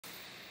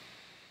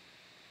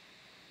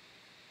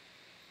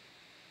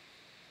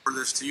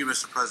this to you,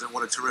 Mr. President.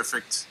 What a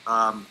terrific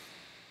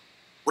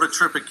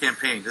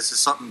campaign. This is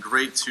something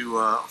great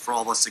for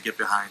all of us to get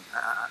behind.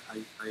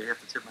 I have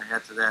to tip my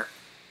hat to that.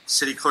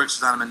 City Clerk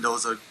Susana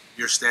Mendoza,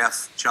 your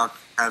staff, Chuck,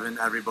 Kevin,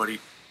 everybody,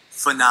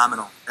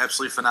 phenomenal,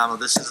 absolutely phenomenal.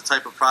 This is the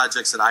type of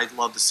projects that I'd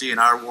love to see in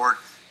our ward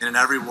and in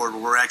every ward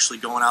where we're actually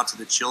going out to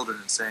the children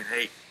and saying,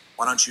 hey,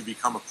 why don't you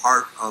become a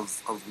part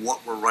of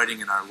what we're writing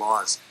in our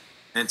laws?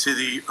 And to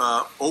the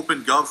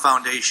OpenGov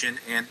Foundation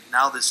and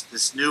now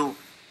this new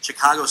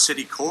Chicago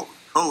City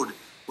Code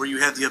where you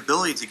have the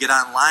ability to get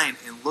online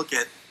and look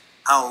at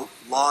how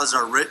laws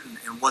are written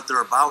and what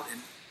they're about,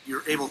 and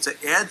you're able to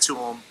add to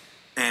them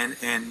and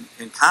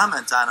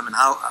comment on them and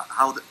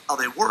how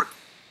they work.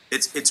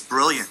 It's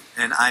brilliant,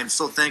 and I'm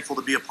so thankful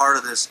to be a part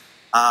of this.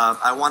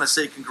 I want to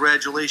say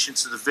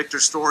congratulations to the Victor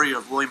Story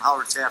of William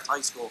Howard Taft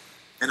High School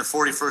in the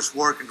 41st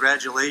Ward.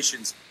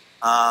 Congratulations.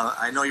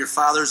 I know your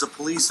father's a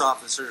police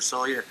officer,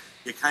 so you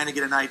kind of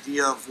get an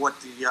idea of what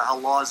how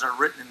laws are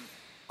written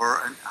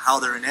and how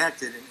they're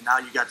enacted, and now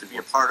you got to be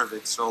a part of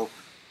it. So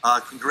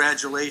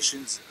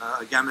congratulations.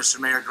 Again, Mr.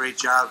 Mayor, great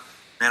job.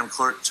 Madam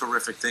Clerk,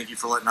 terrific. Thank you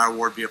for letting our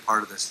ward be a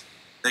part of this.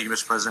 Thank you,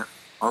 Mr. President.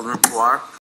 Alderman Puar.